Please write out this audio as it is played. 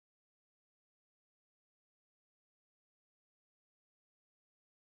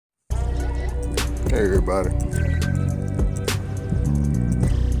Hey everybody.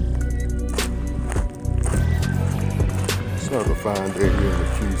 It's another fine day here in the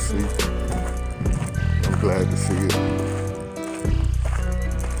QC. I'm glad to see it.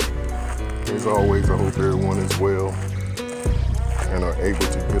 As always, I hope everyone is well and are able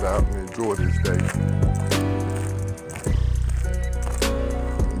to get out and enjoy this day.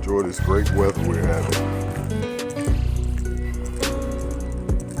 Enjoy this great weather we're having.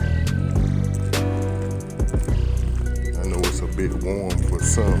 Bit warm for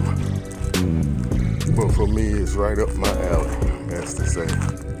some, but for me it's right up my alley, as to say.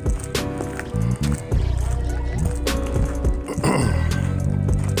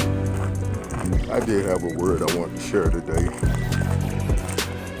 I did have a word I want to share today,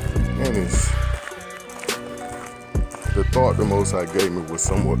 and it's the thought the Most High gave me was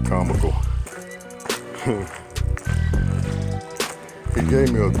somewhat comical. He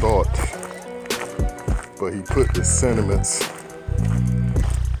gave me a thought, but he put the sentiments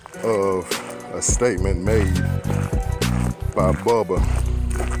of a statement made by Bubba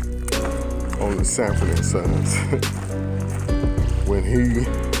on the Sanford and Sons when he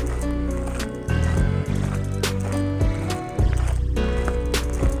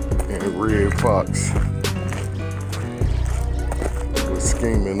and Red Fox was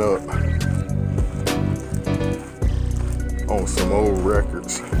scheming up on some old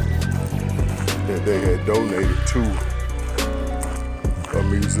records that they had donated to a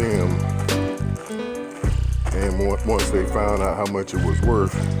museum, and once they found out how much it was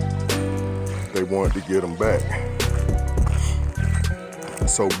worth, they wanted to get them back.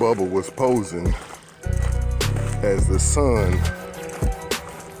 So Bubba was posing as the son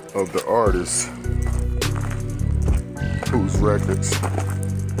of the artist whose records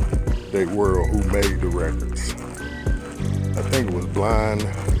they were, or who made the records. I think it was Blind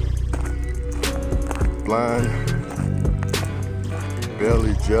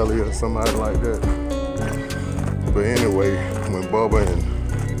Belly Jelly or somebody like that. But anyway, when Bubba and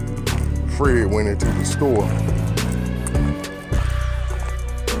Fred went into the store,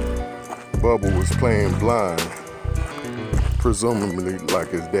 Bubba was playing blind, presumably like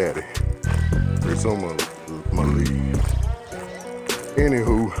his daddy. Presumably.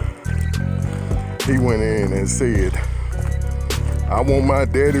 Anywho, he went in and said, "I want my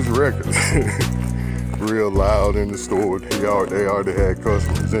daddy's records." Real loud in the store. They already had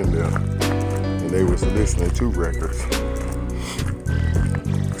customers in there, and they was listening to records.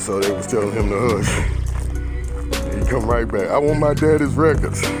 So they was telling him to hush. He come right back, "I want my daddy's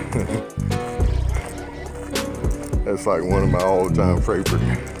records." That's like one of my all-time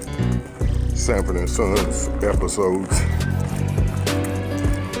favorite Sanford and Sons episodes.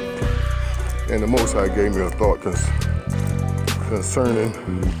 And the Most High gave me a thought concerning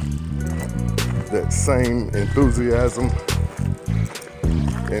that same enthusiasm,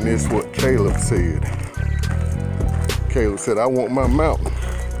 and it's what Kalev said. Kalev said, "I want my mountain."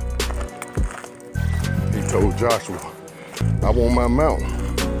 He told Joshua, "I want my mountain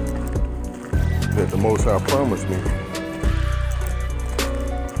that the Most High promised me."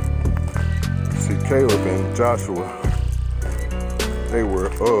 See, Kalev and Joshua, they were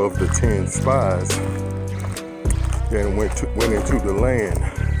of the 10 spies that went into the land.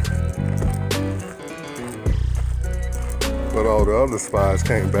 But all the other spies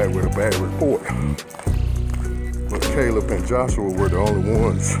came back with a bad report. But Kalev and Joshua were the only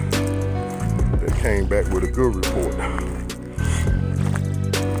ones that came back with a good report.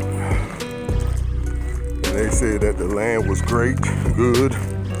 And they said that the land was great, good.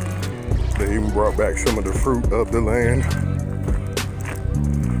 They even brought back some of the fruit of the land.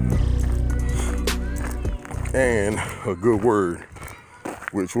 And a good word,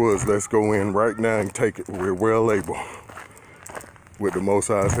 which was, "Let's go in right now and take it. We're well able, with the Most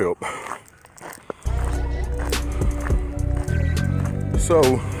High's help."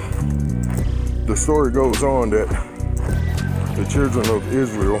 So the story goes on that the children of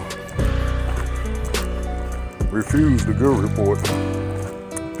Israel refused the good report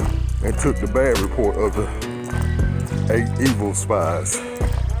and took the bad report of the 8 evil spies.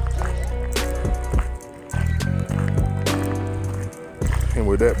 And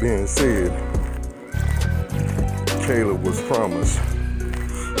with that being said, Kalev was promised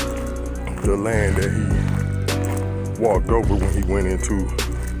the land that he walked over when he went into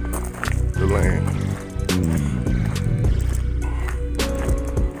the land.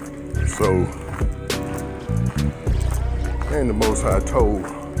 So, and the Most High told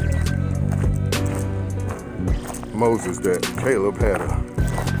Moses that Kalev had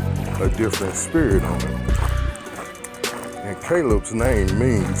a different spirit on him. And Caleb's name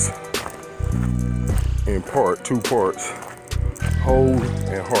means in part, 2 parts, whole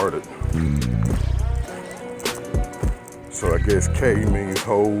and hearted. So I guess K means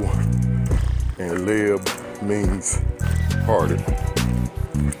whole and Lib means hearted.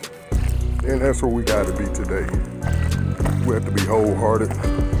 And that's where we gotta be today. We have to be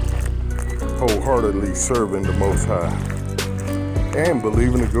wholeheartedly serving the Most High and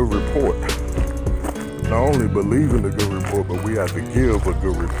believing a good report. Not only believing a good report, but we have to give a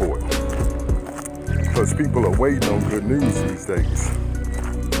good report. Because people are waiting on good news these days.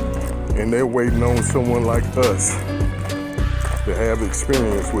 And they're waiting on someone like us to have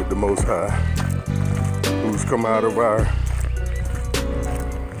experience with the Most High, who's come out of our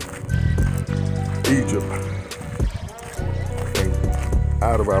Egypt and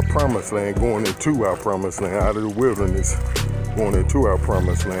out of our promised land, going into our promised land, out of the wilderness, going into our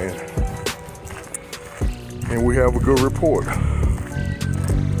promised land. And we have a good report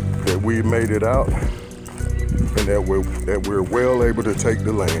that we made it out and that we're well able to take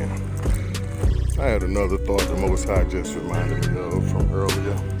the land. I had another thought the Most High just reminded me of from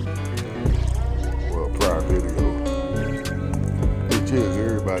earlier, well, a prior video, which is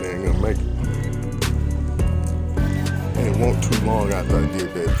everybody ain't gonna make it. And it wasn't too long after I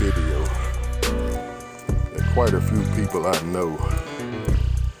did that video that quite a few people I know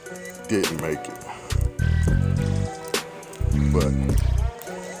didn't make it. But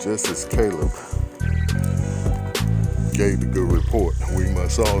just as Kalev gave the good report, we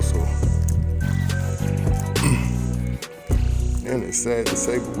must also. And it's sad to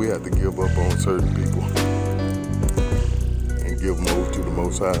say, but we have to give up on certain people and give them over to the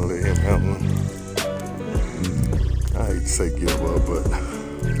Most High and let Him handle them. I hate to say give up, but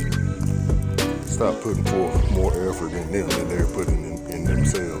stop putting forth more effort in them than they're putting in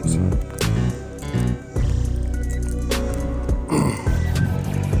themselves.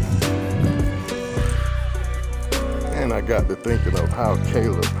 And I got to thinking of how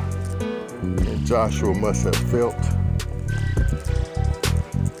Caleb and Joshua must have felt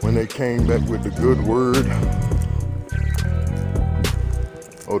when they came back with the good word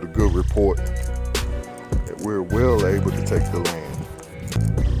or the good report that we're well able to take the land.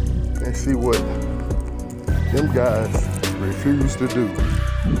 And see what them guys refuse to do.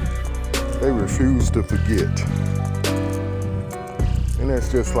 They refuse to forget. And that's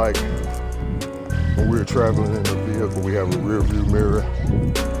just like when we're traveling in a vehicle, we have a rear view mirror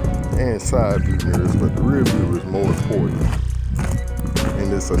and side view mirrors, but the rear view is more important in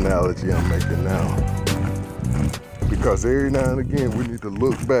this analogy I'm making now. Because every now and again we need to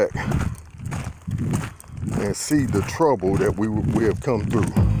look back and see the trouble that we have come through,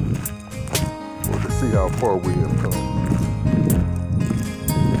 or to see how far we have come.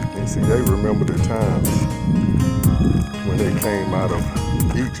 And see, they remember the times when they came out of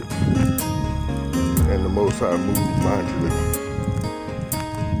Egypt and the Most High moved mightily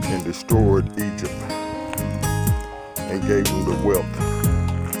and destroyed Egypt and gave them the wealth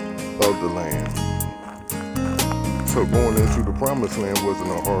of the land. So going into the promised land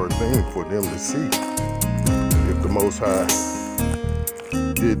wasn't a hard thing for them to see. If the Most High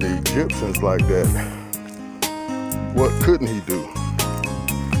did the Egyptians like that, what couldn't He do?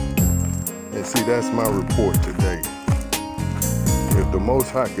 And see, that's my report today. If the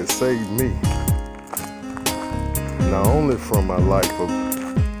Most High could save me, not only from my life of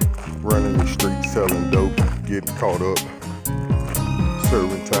running the streets, selling dope, getting caught up,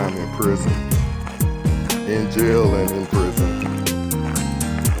 serving time in prison, in jail and in prison,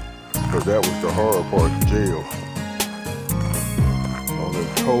 because that was the hard part of jail, on the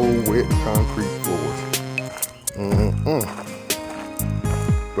cold, wet concrete floors.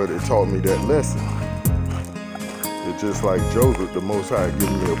 But it taught me that lesson. It's just like Joseph, the Most High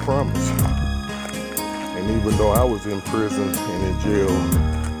giving me a promise. And even though I was in prison and in jail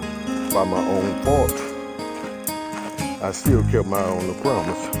by my own fault, I still kept my eye on the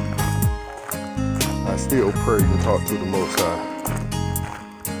promise. I still prayed and talked to the Most High.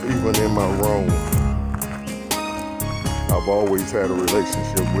 Even in my wrong, I've always had a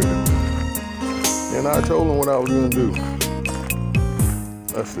relationship with Him. And I told Him what I was going to do.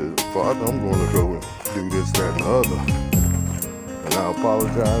 I said, Father, I'm going to go and do this, that, and the other. And I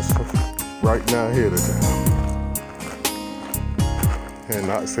apologize right now ahead of time. And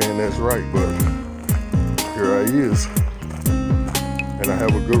not saying that's right, but here I is. And I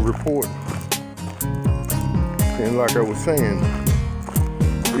have a good report. And like I was saying,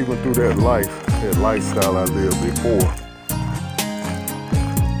 even through that lifestyle I lived before,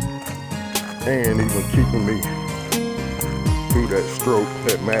 and even keeping me through that stroke,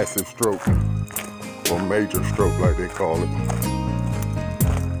 that massive stroke, or major stroke like they call it,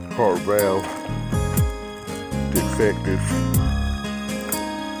 heart valve defective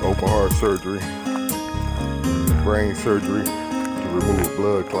open heart surgery, brain surgery to remove a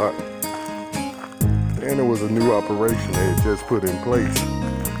blood clot. And it was a new operation they had just put in place.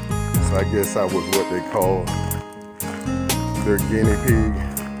 So I guess I was what they call their guinea pig.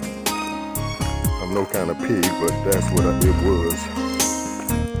 I'm no kind of pig, but that's what it was.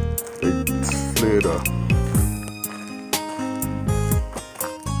 They slid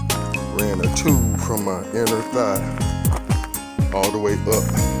ran a tube from my inner thigh all the way up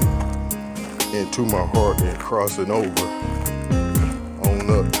into my heart and crossing over on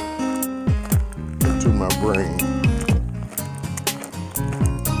up to my brain.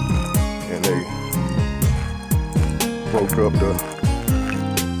 And they broke up the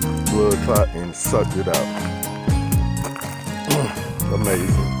blood clot and sucked it out.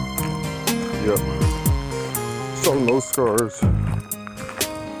 Amazing. Yep. So no scars.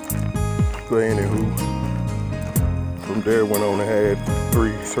 But anywho, from there went on and had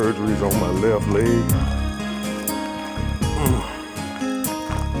 3 surgeries on my left leg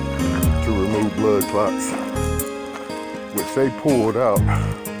to remove blood clots, which they pulled out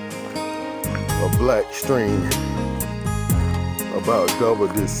a black string about double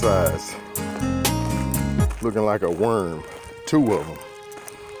this size, looking like a worm. 2 of them,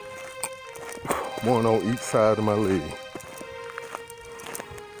 one on each side of my leg.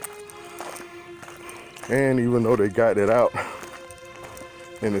 And even though they got it out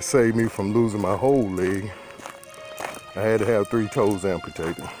and it saved me from losing my whole leg, I had to have 3 toes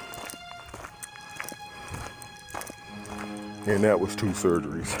amputated. And that was 2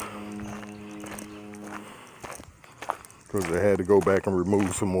 surgeries. Because they had to go back and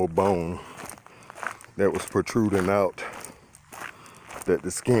remove some more bone that was protruding out that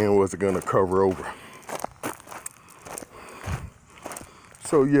the skin wasn't gonna cover over.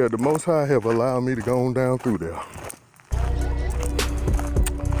 So yeah, the Most High have allowed me to go on down through there.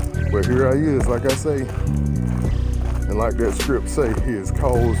 But here I is, like I say, and like that script say, He has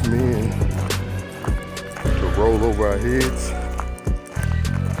caused men to roll over our heads.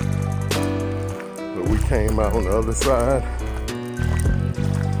 But we came out on the other side.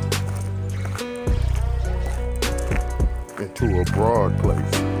 Into a broad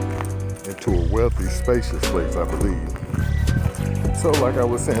place, into a wealthy, spacious place, I believe. So like I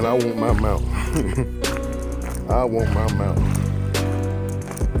was saying, I want my mountain. I want my mountain.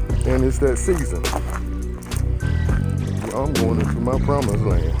 And it's that season. I'm going into my promised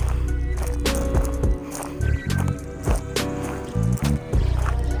land.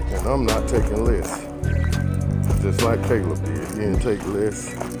 And I'm not taking less. Just like Kalev did. He didn't take less.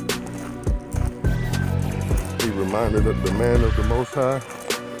 He reminded of the man of the Most High,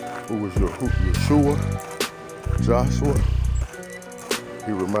 who was Yahusha, Joshua.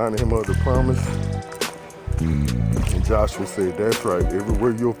 He reminded him of the promise. And Joshua said, that's right,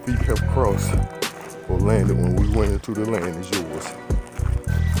 everywhere your feet have crossed or landed when we went into the land is yours.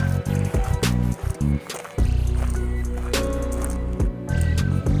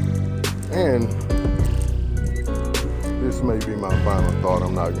 And this may be my final thought.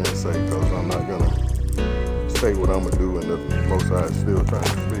 I'm not going to say, because I'm not going to say what I'm going to do, and the Most High is still trying to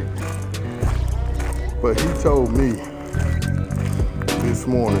speak. But he told me this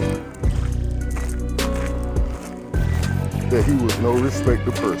morning that he was no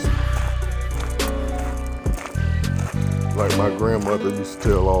respecter person. Like my grandmother used to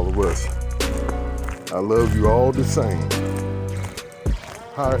tell all of us, I love you all the same.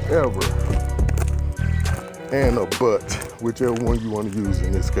 However, and a but, whichever one you want to use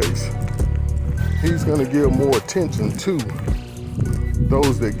in this case, he's going to give more attention to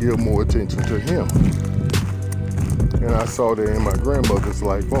those that give more attention to him. And I saw that in my grandmother's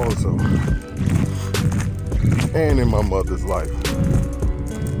life also. And in my mother's life.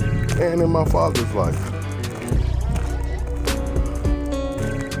 And in my father's life.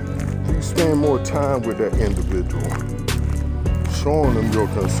 You spend more time with that individual, showing them your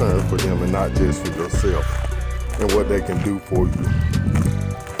concern for them and not just for yourself and what they can do for you.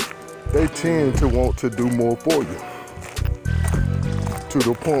 They tend to want to do more for you, to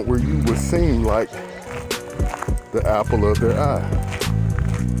the point where you would seem like the apple of their eye,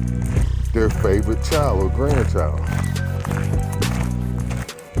 their favorite child or grandchild.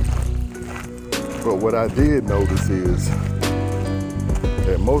 But what I did notice is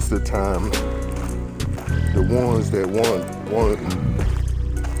that most of the time, the ones that wanted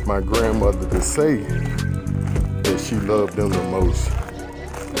my grandmother to say that she loved them the most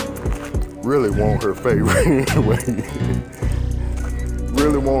really want her favorite anyway.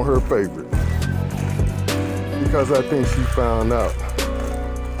 Really want her favorite. Because I think she found out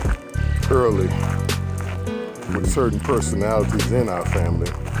early with certain personalities in our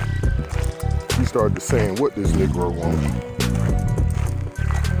family, he started saying what this Negro wants.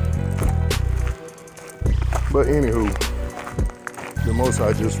 But anywho, the Most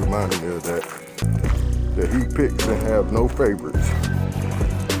High just reminded me of that he picks and have no favorites.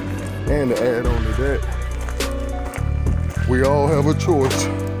 And to add on to that, we all have a choice.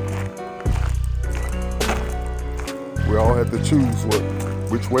 We all have to choose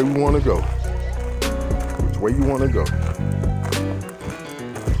which way we want to go. Which way you want to go.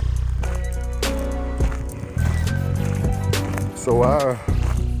 So our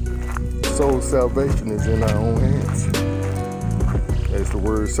soul salvation is in our own hands. As the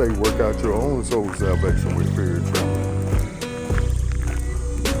words say, work out your own soul salvation with fear and trembling.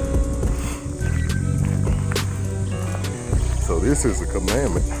 So this is a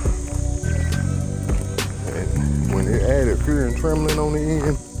commandment. And when it added fear and trembling on the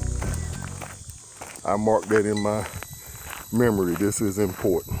end, I marked that in my memory. This is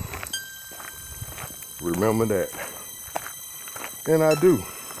important. Remember that. And I do.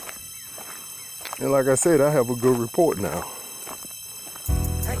 And like I said, I have a good report now.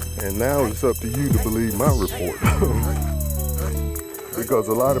 And now it's up to you to believe my report. Because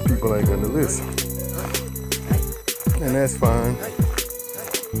a lot of people ain't gonna listen. And that's fine.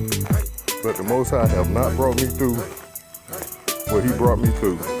 But the Most High have not brought me through what he brought me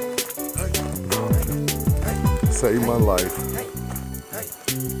through. Saved my life.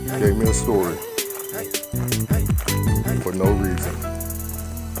 Gave me a story. For no reason.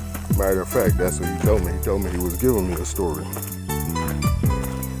 Matter of fact, that's what he told me. He told me he was giving me a story.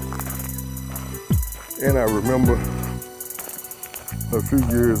 And I remember a few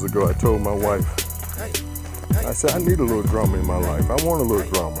years ago, I told my wife, I said, I need a little drama in my life. I want a little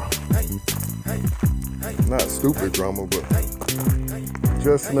drama. Not stupid drama, but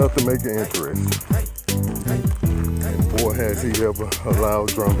just enough to make it interesting. And boy, has he ever allowed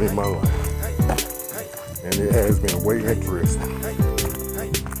drama in my life. And it has been way interesting.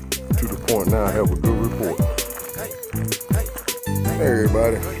 To the point now I have a good report. Hey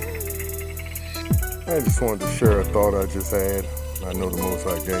everybody. I just wanted to share a thought I just had. I know the Most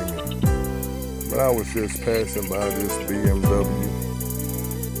High gave me. But I was just passing by this BMW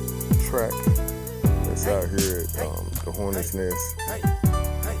track that's out here at the Hornet's Nest.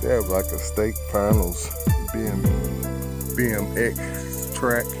 They have like a state finals BMX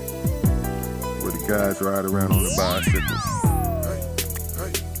track where the guys ride around on the bicycles.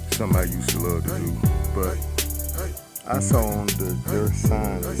 Something I used to love to do. But I saw on their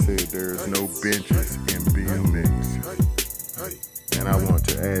sign that said there's no benches in BMX. And I want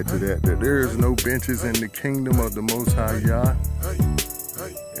to add to that there is no benches in the kingdom of the Most High Yah.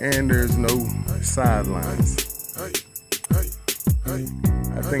 And there's no sidelines.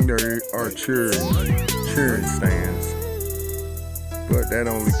 I think there are cheering stands. But that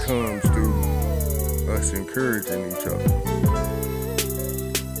only comes through us encouraging each other.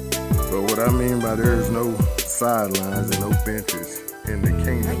 But what I mean by there is no sidelines and no benches in the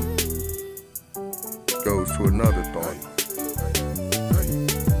kingdom goes to another thought.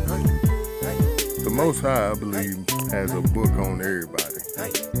 The Most High, I believe, has a book on everybody.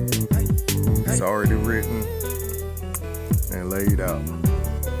 It's already written and laid out.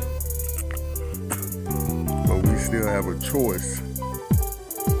 But we still have a choice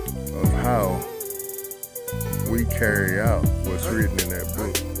of how we carry out what's written in that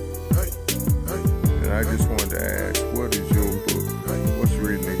book. And I just wanted to ask, what is your book? What's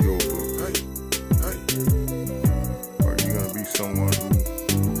written in your book? Are you going to be someone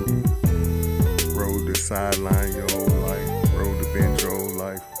who rode the sideline your whole life, rode the bench your whole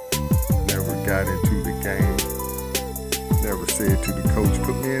life, never got into the game, never said to the coach,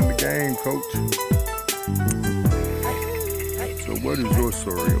 put me in the game, coach? So what is your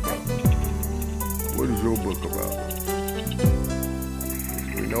story about? What is your book about?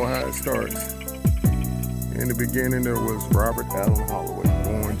 We know how it starts. In the beginning, there was Robert Allen Holloway,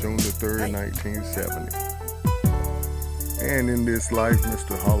 born June the 3rd, 1970. And in this life,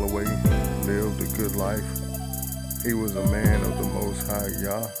 Mr. Holloway lived a good life. He was a man of the Most High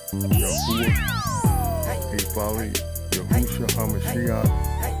YAHUAH. He followed Yahushua HaMashiach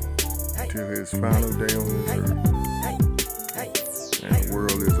till his final day on this earth. And the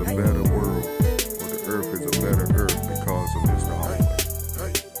world is a better world, or the earth is a better earth because of Mr. Holloway.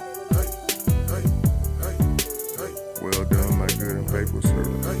 Well done, my good and faithful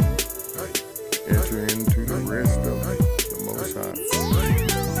servant. Enter into the rest of the Most High.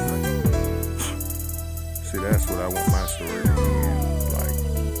 See, that's what I want my story to end like.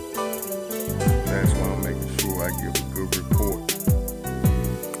 That's why I'm making sure I give a good report.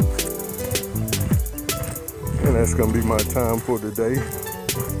 that's gonna be my time for today.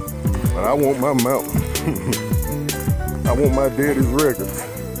 But I want my mountain. I want my daddy's records.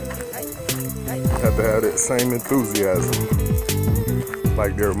 Have to have that same enthusiasm.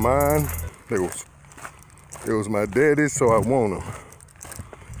 Like they're mine. It was my daddy's, so I want them.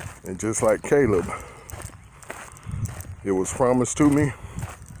 And just like Caleb, it was promised to me.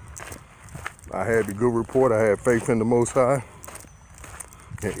 I had the good report. I had faith in the Most High.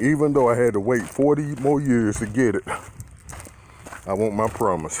 And even though I had to wait 40 more years to get it, I want my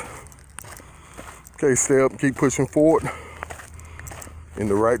promise. Okay, stay up, keep pushing forward in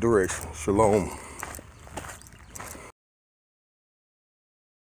the right direction. Shalom.